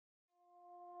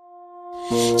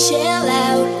Chill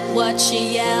out, what you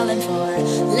yelling for?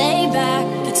 Lay back,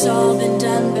 it's all been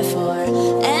done before.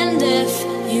 And if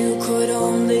you could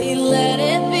only let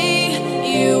it be,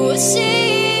 you would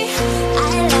see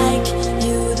I like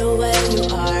you the way you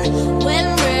are.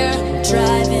 When we're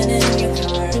driving in your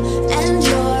car and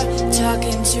you're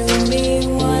talking to me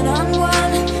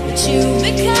one-on-one, but you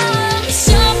become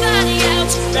somebody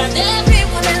else around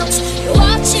everyone else. You're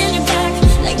watching your back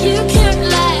like you can't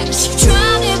relax. You try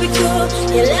to be cool,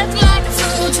 you look like a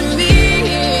fool to me.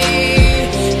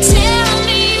 Tell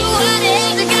me what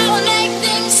is it gonna make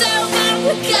things so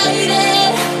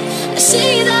complicated? I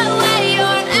see the way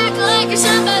you're acting like you're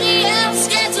somebody else,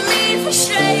 gets me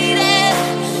frustrated.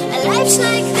 And life's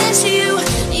like this, you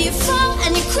fall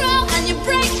and you crawl and you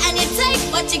break and you take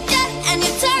what you get and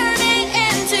you turn it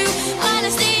into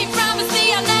honesty. Promise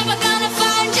me I'm never gonna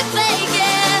find you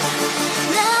faking.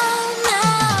 No, no,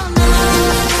 no.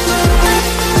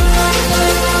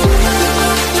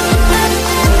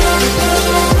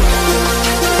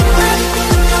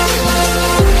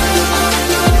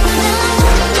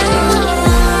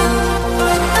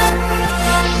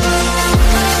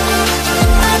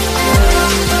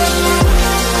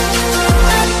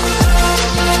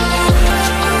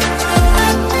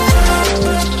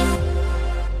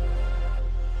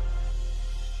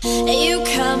 You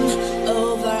come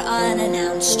over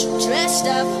unannounced, dressed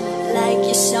up like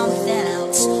you're something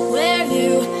else. Where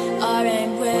you are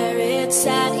and where it's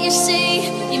at, you see,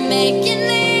 you're making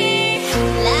me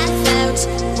laugh out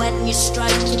when you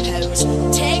strike your pose.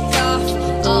 Take off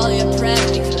all your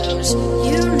preppy clothes.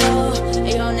 You know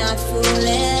you're not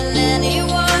fooling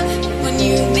anyone when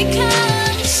you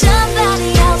become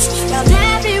somebody else around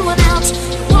everyone else.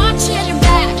 You're watching your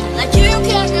back like you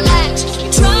can't relax.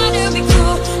 You try to be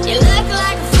cool, you look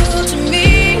like a fool to me.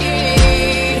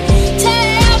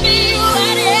 Tell me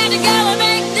what had to go and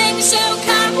make things so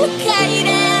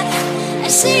complicated. I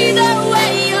see the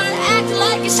way you're acting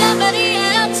like you're somebody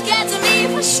else, gets me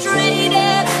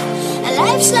frustrated. And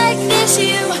life's like this,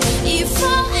 you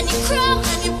fall and you crawl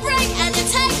and you break and you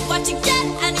take what you get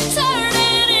and you turn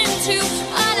it into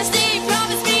honesty.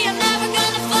 Promise me I'm never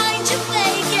gonna find you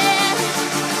faking.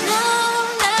 No,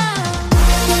 no.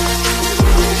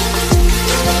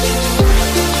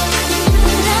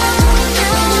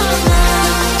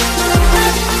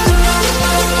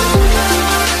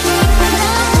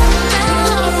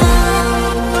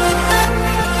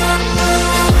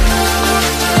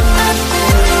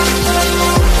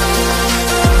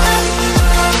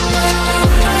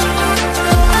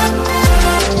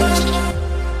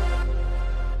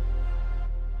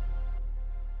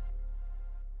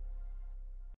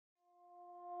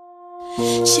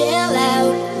 Chill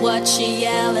out, what you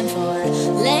yelling for?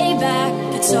 Lay back,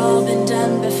 it's all been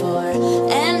done before.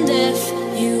 And if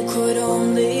you could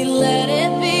only let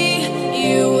it be,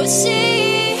 you would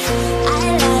see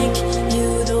I like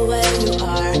you the way you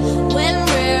are. When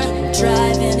we're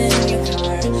driving in your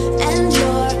car and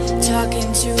you're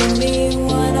talking to me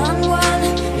one-on-one,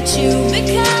 but you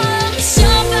become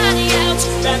somebody else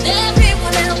around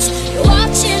everyone else. You're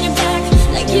watching your back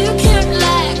like you can't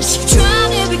relax. You try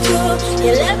to be cool,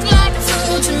 you look like a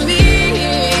fool to me.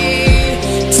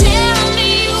 Tell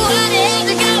me what is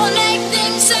it gonna make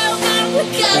things so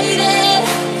complicated?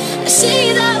 I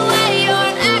see the way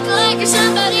you're acting like you're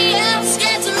somebody else,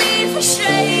 gets me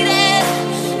frustrated.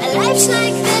 And life's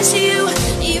like this, you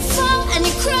fall and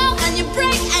you crawl and you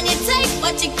break and you take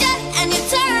what you get and you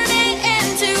turn it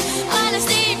into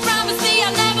honesty. Promise me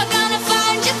I'm never gonna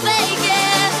find you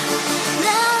faking.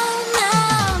 No, no,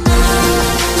 no.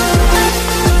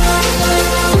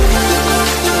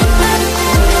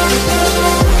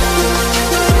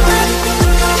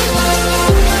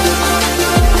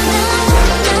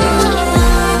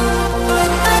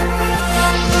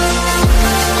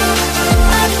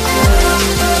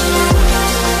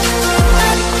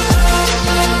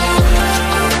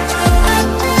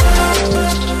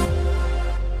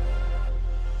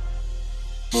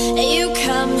 You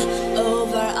come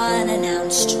over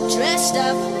unannounced, dressed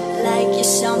up like you're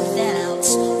something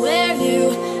else. Where you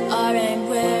are and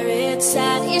where it's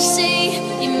at, you see,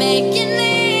 you're making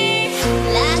me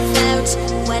laugh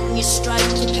out when you strike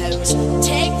your pose.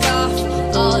 Take